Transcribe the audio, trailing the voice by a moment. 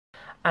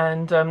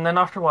And then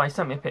after a while he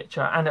sent me a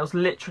picture and it was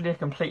literally a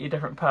completely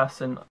different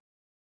person.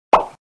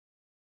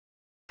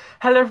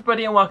 Hello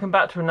everybody and welcome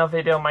back to another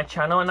video on my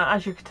channel, and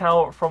as you can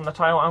tell from the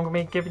title, I'm going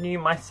to be giving you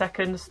my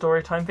second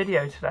Storytime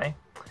video today.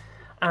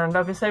 And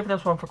I've been saving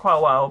this one for quite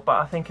a while, but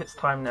I think it's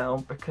time now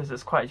because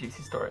it's quite a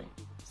juicy story.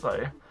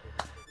 So,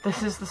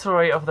 this is the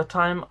story of the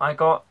time I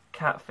got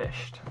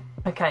catfished.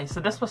 Okay, so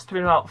this must have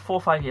been about 4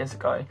 or 5 years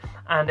ago,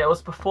 and it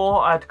was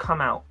before I'd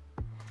come out.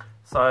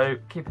 So,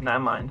 keeping that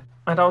in mind.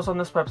 And I was on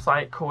this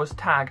website called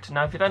Tagged.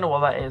 Now, if you don't know what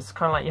that is,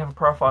 kind of like you have a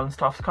profile and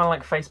stuff. It's kind of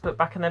like Facebook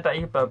back in the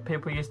day, but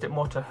people used it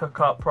more to hook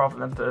up rather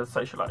than to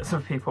socialise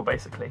with people,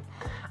 basically.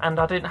 And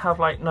I didn't have,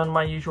 like, none of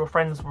my usual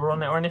friends were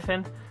on it or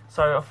anything.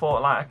 So I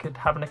thought, like, I could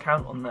have an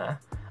account on there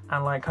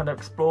and, like, kind of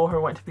explore who I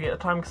wanted to be at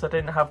the time, because I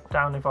didn't have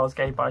down if I was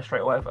gay, bi,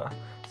 straight, or whatever.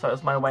 So it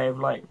was my way of,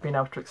 like, being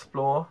able to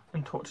explore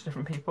and talk to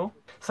different people.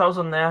 So I was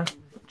on there,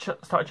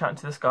 started chatting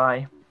to this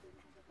guy,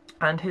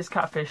 and his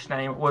catfish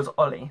name was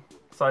Ollie.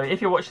 So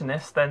if you're watching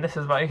this, then this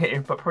is about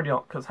you, but probably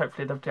not, because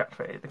hopefully they've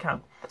deactivated the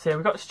account. So yeah,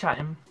 we got to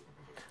chatting,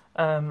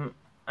 and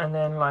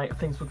then like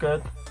things were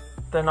good.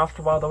 Then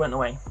after a while they went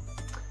away.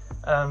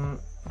 Then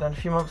a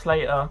few months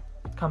later,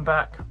 come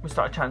back, we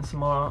started chatting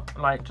some more,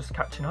 like just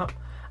catching up.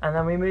 And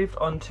then we moved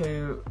on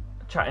to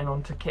chatting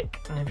on to Kick.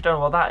 And if you don't know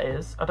what that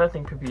is, I don't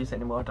think people use it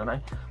anymore, I don't know.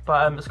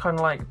 But it's kind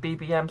of like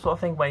BBM sort of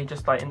thing, where you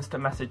just like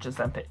instant message and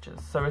send pictures.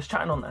 So we was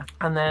chatting on there.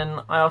 And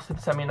then I asked him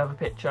to send me another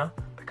picture,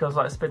 because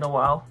like it's been a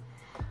while.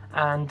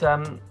 And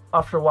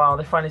after a while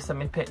they finally sent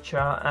me a picture,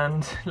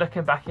 and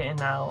looking back at it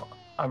now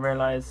I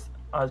realised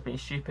I was being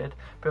stupid.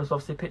 But it was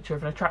obviously a picture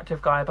of an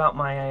attractive guy about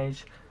my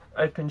age,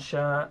 open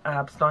shirt,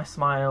 abs, nice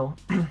smile.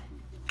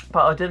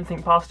 But I didn't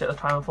think past it at the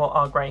time. I thought,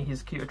 oh great,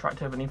 he's cute,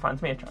 attractive, and he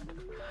finds me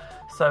attractive.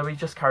 So we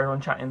just carried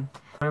on chatting.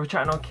 We were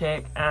chatting on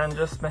Kick and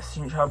just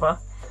messaging each other.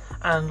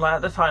 And like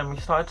at the time we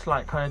started to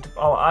like kind of,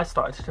 I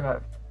started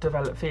to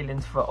develop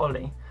feelings for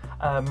Ollie.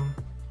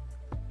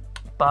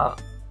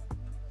 But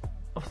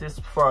obviously this is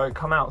before I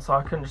come out, so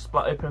I couldn't just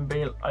like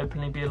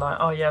openly be like,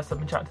 oh yes, I've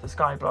been chatting to this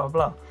guy, blah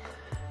blah blah.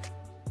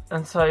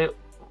 And so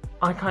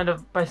I kind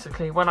of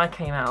basically, when I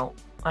came out,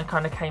 I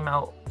kind of came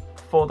out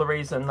for the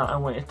reason that I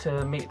wanted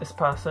to meet this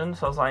person.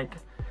 So I was like,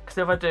 because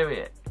if I do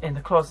it in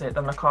the closet,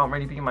 then I can't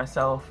really be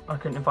myself. I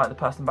couldn't invite the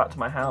person back to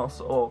my house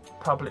or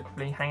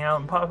publicly hang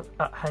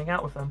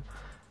out with them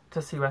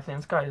to see where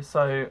things go.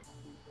 So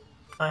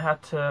I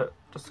had to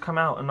just come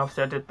out, and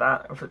obviously I did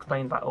that. I've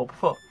explained that all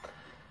before.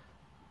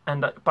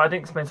 And but I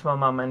didn't explain to my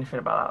mum anything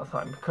about that at the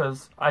time,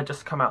 because I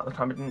just come out at the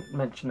time. I didn't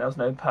mention there was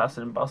no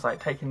person, but I was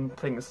like taking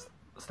things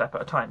a step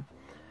at a time.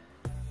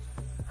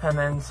 And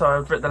then so I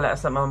wrote the letter,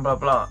 sent my mum, blah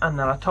blah, and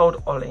then I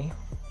told Ollie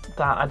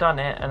that I'd done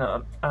it, and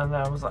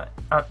I was like,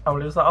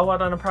 Ollie was like, oh well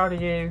done, I'm proud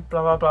of you,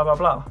 blah blah blah blah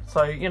blah.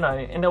 So you know,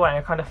 in a way,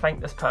 I kind of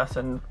thanked this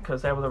person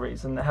because they were the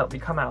reason that helped me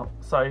come out.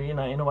 So you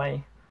know, in a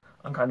way,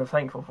 I'm kind of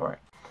thankful for it.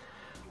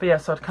 But yeah,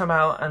 so I'd come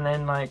out, and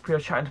then like we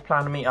were chatting to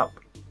plan a meet up.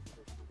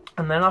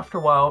 And then after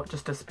a while, it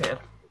just disappeared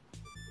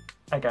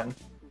again.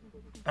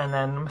 And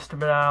then must have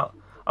been out.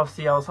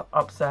 Obviously, I was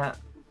upset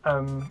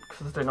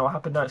because I didn't know what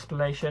happened. No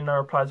explanation, no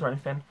replies or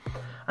anything.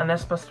 And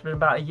this must have been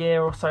about a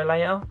year or so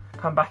later.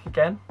 Come back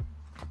again.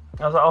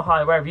 I was like, oh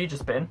hi, where have you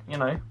just been? You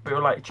know, we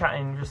were like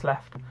chatting, just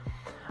left.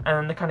 And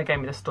then they kind of gave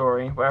me the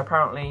story where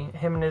apparently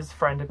him and his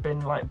friend had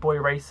been like boy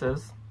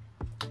racers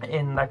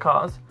in their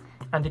cars,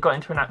 and he got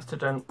into an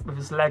accident with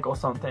his leg or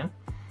something.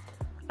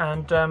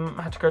 And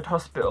had to go to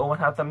hospital and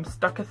have them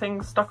stuck on,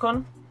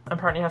 and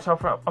apparently had to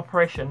have an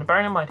operation. And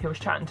bearing in mind, he was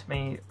chatting to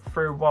me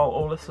through while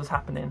all this was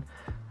happening,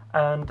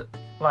 and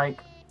like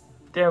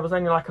there was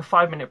only like a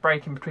 5-minute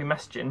break in between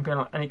messaging, being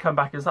like, and he come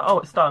back, he was like, oh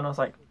it's done. I was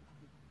like,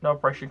 no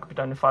operation could be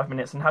done in 5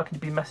 minutes, and how can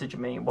you be messaging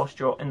me whilst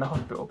you're in the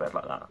hospital bed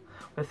like that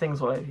with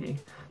things all over you?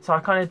 So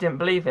I kind of didn't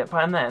believe it.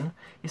 But and then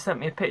he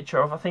sent me a picture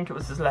of, I think it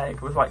was his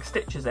leg with like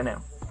stitches in it.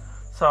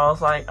 So I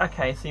was like,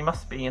 okay, so you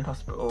must be in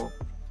hospital,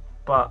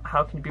 but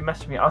how can you be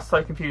messaging me? I was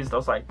so confused. I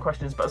was like,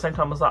 questions, but at the same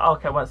time I was like, oh,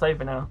 okay, well it's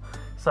over now,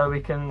 so we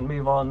can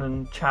move on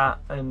and chat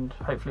and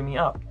hopefully meet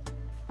up.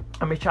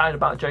 And we chatted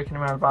about joking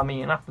around about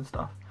meeting up and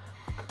stuff.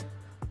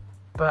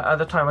 But at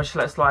the time I just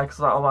let it slide,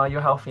 because I was like, oh well,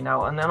 you're healthy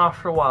now. And then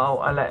after a while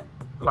I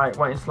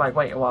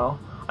wait a while.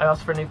 I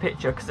asked for a new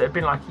picture because it had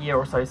been like a year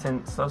or so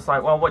since. So I was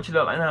like, well, what do you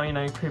look like now? You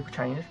know, people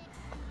change.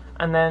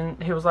 And then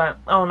he was like,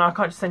 oh no, I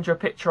can't just send you a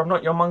picture, I'm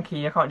not your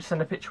monkey, I can't just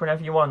send a picture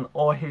whenever you want.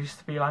 Or he used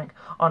to be like,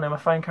 oh no, my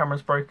phone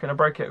camera's broken, I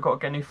broke it, I've got to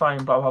get a new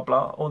phone, blah blah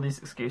blah, all these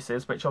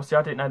excuses, which obviously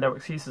I didn't know they were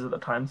excuses at the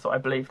time, so I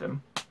believed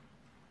him.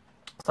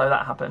 So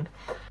that happened.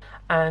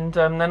 And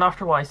then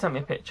after a while he sent me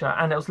a picture,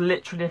 and it was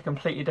literally a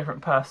completely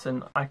different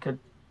person. I could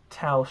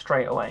tell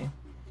straight away.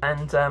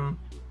 And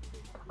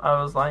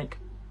I was like,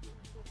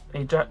 are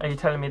you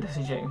telling me this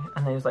is you?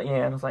 And he was like,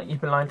 yeah. And I was like, you've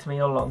been lying to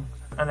me all along.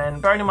 And then,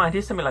 bearing in mind, he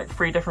sent me like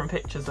 3 different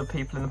pictures of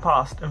people in the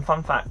past. And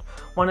fun fact,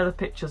 one of the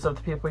pictures of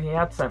the people he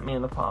had sent me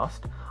in the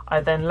past, I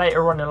then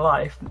later on in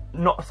life,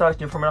 not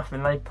searching for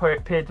nothing, they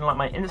appeared in like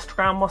my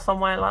Instagram or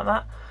somewhere like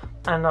that.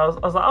 And I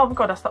was like, oh my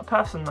god, that's that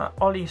person that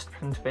Ollie used to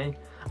pretend to be.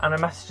 And I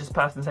messaged this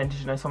person saying, did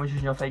you know someone's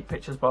using your fake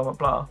pictures, blah blah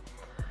blah.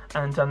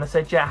 And they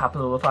said, yeah, it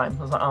happens all the time.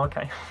 I was like, oh,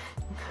 okay.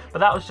 But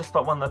that was just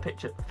like one of the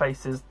picture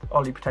faces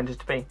Ollie pretended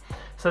to be.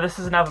 So this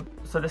is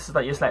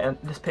like years later,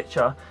 this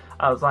picture,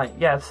 I was like,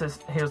 yeah,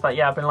 he was like,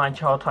 yeah, I've been lying to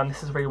you the whole time,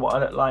 this is really what I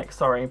look like,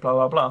 sorry, blah,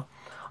 blah, blah.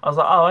 I was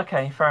like, oh,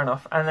 okay, fair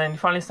enough. And then he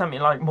finally sent me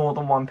like more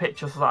than one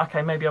picture, so I was like,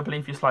 okay, maybe I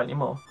believe you slightly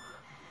more.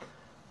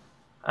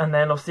 And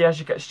then obviously as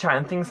you get to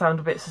chatting, things sound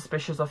a bit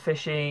suspicious or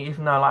fishy,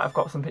 even though like I've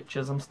got some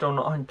pictures, I'm still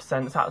not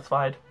 100%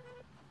 satisfied.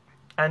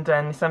 And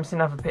then he sends me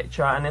another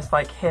picture, and it's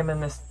like him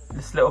and this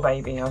little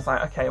baby. I was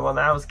like, okay, well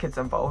there was kids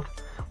involved,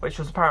 which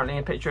was apparently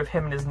a picture of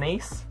him and his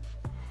niece.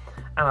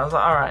 And I was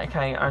like, alright,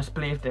 okay, I just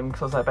believed him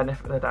because I was like,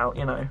 benefit of the doubt,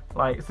 you know,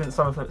 like since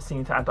some of it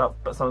seemed to add up,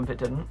 but some of it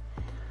didn't.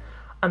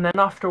 And then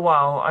after a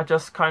while, I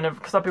just kind of,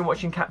 because I've been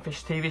watching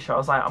Catfish TV show, I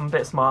was like, I'm a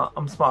bit smart,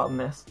 I'm smarter than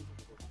this.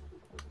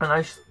 And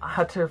I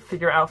had to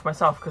figure it out for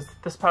myself, because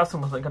this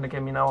person wasn't going to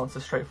give me no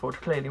answers straightforward,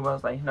 clearly,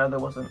 was they? No, there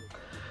wasn't.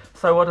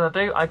 So what did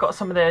I do? I got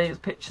some of the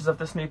pictures of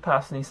this new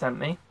person he sent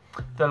me,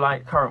 the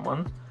like current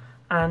one,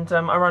 and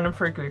I ran them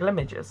through Google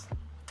Images.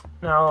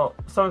 Now,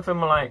 some of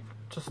them were like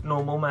just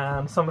normal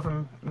man, some of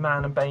them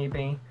man and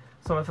baby,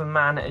 some of them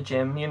man at a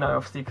gym, you know,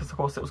 obviously because of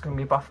course it was going to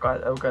be a buff guy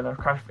that they were going to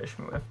crash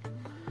fishing with.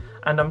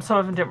 And some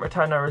of them didn't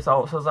return no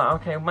results. I was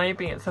like, okay,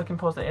 maybe it's looking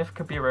positive,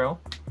 could be real.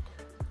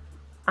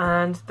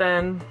 And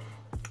then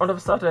all of a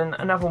sudden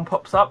another one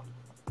pops up,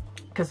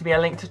 gives me a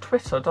link to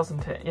Twitter,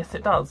 doesn't it? Yes,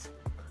 it does.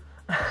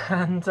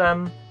 And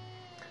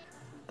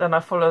then I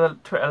follow the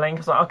Twitter link. I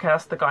was like, okay,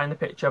 that's the guy in the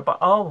picture, but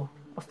oh,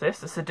 what's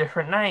this? It's a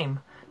different name.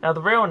 Now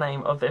the real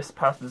name of this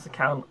person's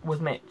account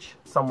was Mitch,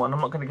 someone. I'm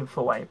not going to give it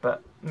full away,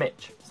 but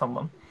Mitch,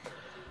 someone.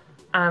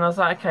 And I was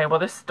like, okay, well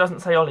this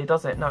doesn't say Ollie,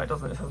 does it? No, it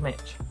doesn't. It says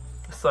Mitch.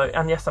 So,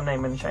 and yes, I'm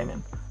naming and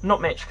shaming.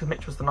 Not Mitch, because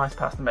Mitch was the nice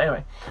person, but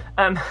anyway.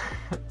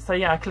 So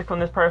yeah, I click on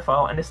this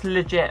profile, and it's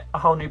legit a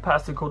whole new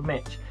person called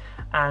Mitch.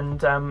 And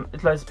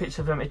there's loads of pictures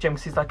of him at gym,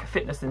 because he's like a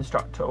fitness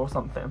instructor or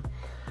something.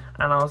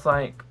 And I was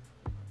like,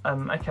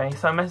 okay.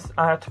 So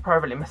I had to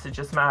privately message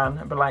this man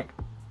and be like,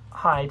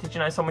 hi, did you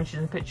know someone's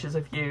using pictures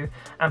of you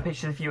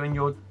and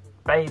your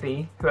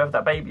baby, whoever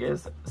that baby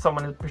is,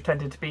 someone has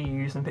pretended to be you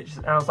using pictures.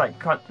 And I was like,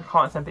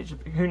 can't send pictures,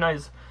 who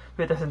knows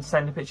who they're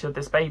sending a picture of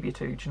this baby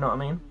to, do you know what I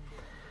mean?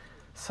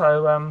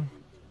 So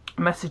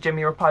messaged him,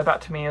 he replied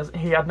back to me as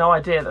he had no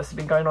idea this had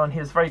been going on. He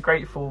was very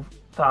grateful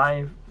that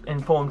I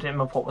informed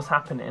him of what was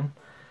happening.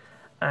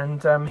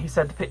 And he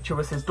said the picture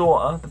was his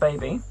daughter, the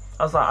baby.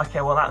 I was like,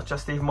 okay, well that's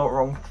just even more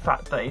wrong, the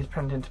fact that he's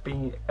pretending to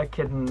be a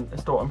kid and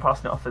his daughter and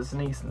passing it off as a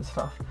niece and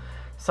stuff.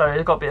 So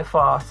it got a bit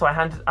far, so I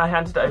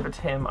handed it over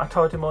to him. I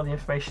told him all the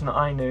information that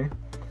I knew.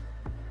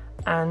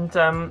 And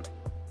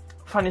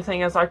funny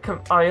thing is, I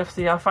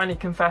finally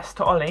confessed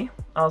to Ollie.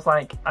 I was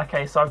like,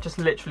 okay, so I've just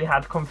literally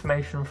had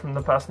confirmation from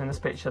the person in this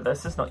picture,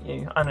 this is not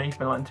you. I know you've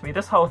been lying to me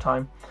this whole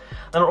time.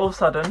 Then all of a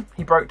sudden,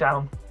 he broke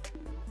down,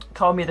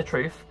 told me the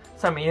truth,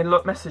 sent me a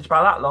message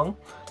about that long.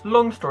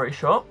 Long story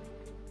short,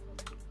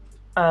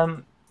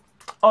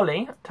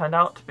 Ollie turned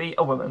out to be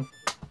a woman.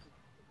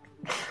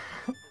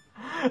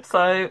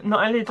 So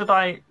not only did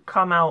I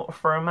come out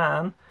for a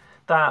man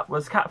that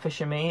was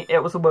catfishing me, it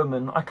was a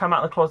woman. I come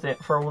out of the closet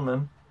for a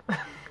woman.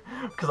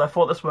 Because I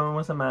thought this woman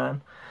was a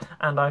man,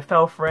 and I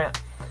fell for it,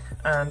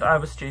 and I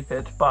was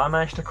stupid, but I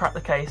managed to crack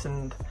the case.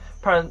 And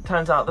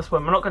turns out this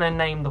woman, I'm not going to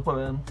name the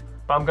woman,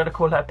 but I'm going to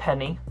call her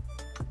Penny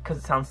because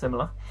it sounds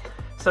similar.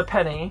 So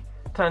Penny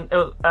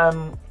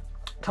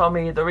told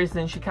me the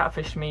reason she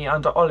catfished me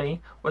under Ollie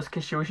was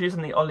because she was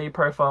using the Ollie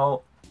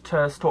profile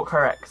to stalk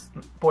her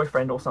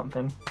ex-boyfriend or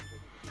something,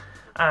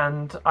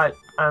 and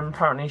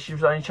apparently she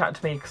was only chatting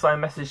to me because I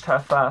messaged her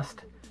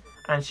first,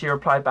 and she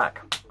replied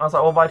back. I was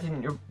like, well,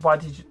 why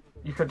did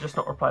you could just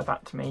not reply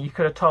back to me. You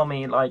could have told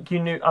me, like, you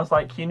knew I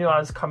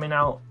was coming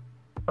out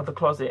of the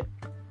closet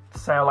to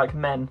say I like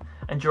men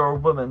and you're a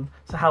woman,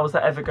 so how was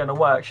that ever going to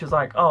work? She was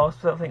like, oh, I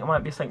still think it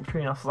might be something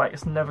between us. I was like,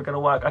 it's never going to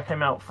work. I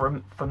came out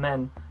for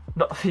men,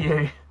 not for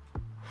you.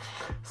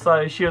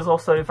 So she was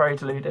also very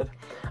deluded.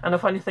 And the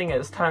funny thing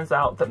is, turns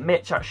out that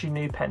Mitch actually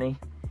knew Penny,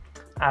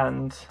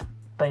 and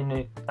they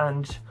knew,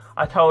 and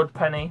I told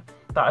Penny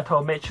that I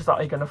told Mitch, is that,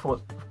 are you going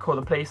to call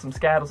the police? I'm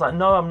scared. I was like,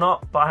 no, I'm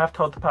not, but I have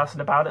told the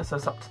person about it, so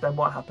it's up to them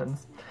what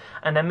happens.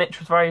 And then Mitch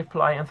was very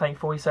polite and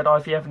thankful. He said, oh,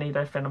 if you ever need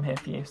anything, I'm here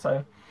for you.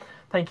 So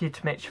thank you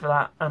to Mitch for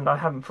that, and I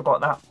haven't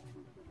forgot that.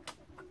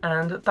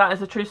 And that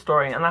is a true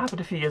story, and that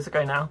happened a few years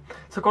ago now.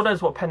 So God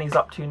knows what Penny's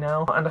up to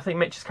now, and I think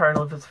Mitch is carrying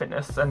on with his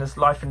fitness and his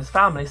life and his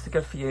family, so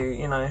good for you,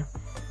 you know.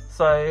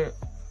 So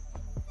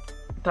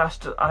that's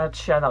just, I had to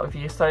share that with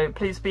you. So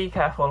please be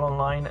careful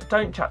online.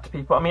 Don't chat to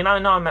people. I mean, I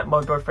know I met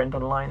my boyfriend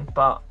online,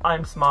 but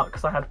I'm smart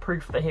because I had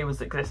proof that he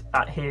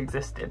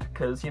existed.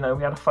 Because, you know,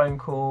 we had a phone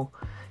call.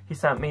 He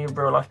sent me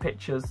real life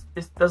pictures.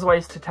 There's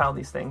ways to tell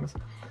these things.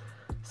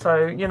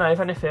 So, you know, if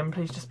anything,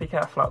 please just be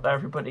careful out there,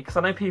 everybody. Because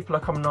I know people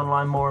are coming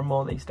online more and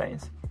more these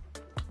days.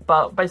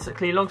 But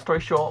basically, long story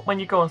short, when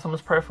you go on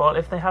someone's profile,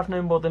 if they have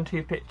no more than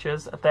 2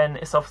 pictures, then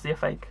it's obviously a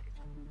fake.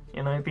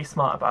 You know, be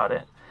smart about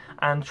it.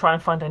 And try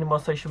and find any more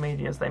social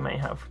medias they may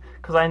have.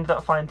 Because I ended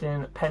up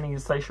finding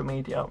Penny's social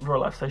media,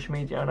 real life social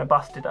media, and I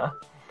busted her.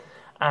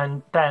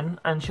 and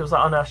she was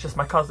like, oh no, it's just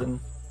my cousin.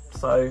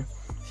 So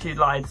she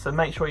lied. So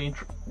make sure you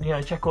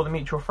check all the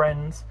mutual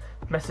friends,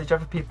 message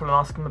other people and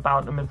ask them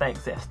about them if they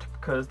exist,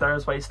 because there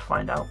is ways to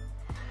find out.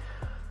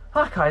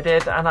 Like I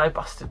did, and I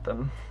busted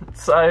them.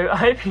 So I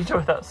hope you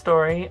enjoyed that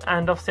story,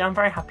 and obviously I'm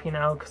very happy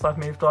now because I've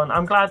moved on.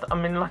 I'm glad, I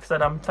mean, like I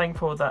said, I'm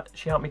thankful that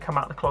she helped me come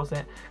out of the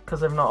closet,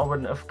 because if not I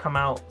wouldn't have come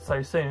out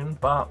so soon,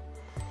 but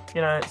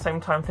you know, at the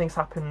same time, things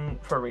happen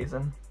for a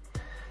reason.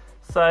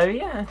 So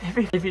yeah,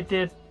 if you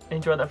did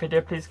enjoy that video,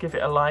 please give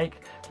it a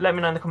like. Let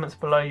me know in the comments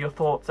below your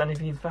thoughts and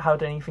if you've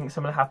had anything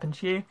similar happen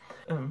to you.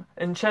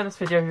 And share this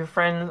video with your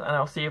friends, and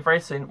I'll see you very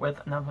soon with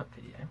another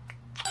video.